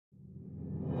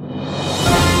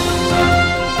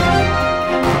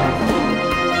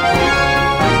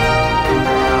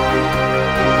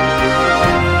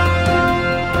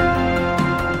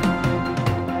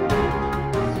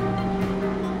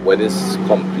when it's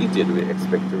completed, we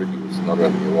expect to reduce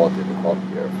non-revenue water in the Cork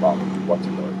here from what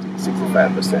you know,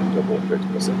 65% to about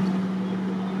 30%.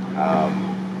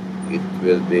 It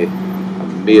will be a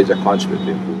major contributor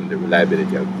to improving the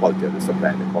reliability and quality of the supply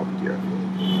in the Cork here.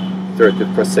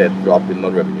 30% drop in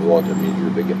non-revenue water means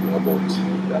you'll be getting about,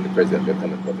 and the President will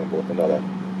come and put about another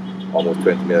almost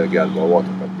 20 million gallons more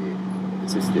water per day in the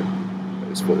system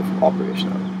is fully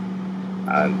operational.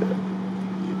 And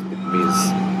it means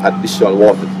additional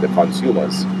water to the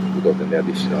consumers without any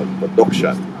additional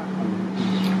production.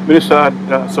 Minister,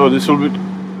 so this will be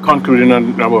concluded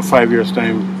in about 5 years'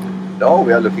 time? No,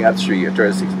 we are looking at 3 years,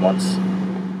 36 months,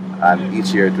 and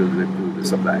each year it will improve the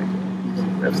supply.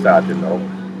 We have started now.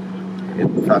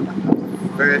 In fact,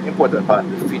 a very important part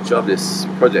of the feature of this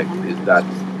project is that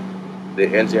the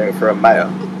engineering firm Miya,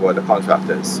 who are the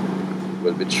contractors,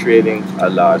 will be training a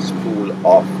large pool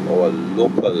of our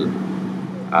local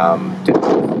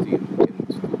technical team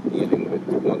in dealing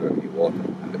with non-revenue water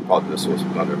and the problem source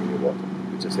of non-revenue water,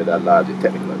 which is largely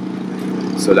technical,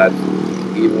 so that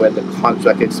even when the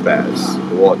contract expires,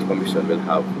 the Water Commission will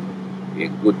have a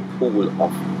good pool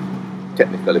of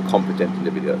technically competent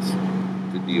individuals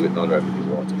to deal with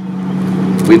non-revenue water.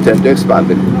 We intend to expand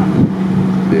the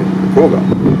program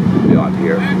beyond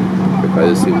here,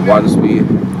 because once we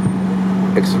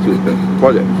execute the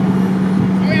project,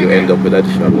 you end up with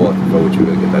additional water for which we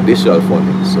will get additional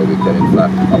funding, so we can in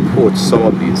fact approach some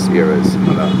of these areas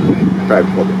on a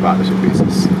private-public partnership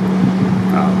basis.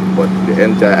 But the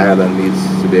entire island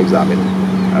needs to be examined,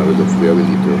 and we look where we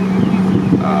need to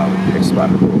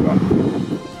expand the program.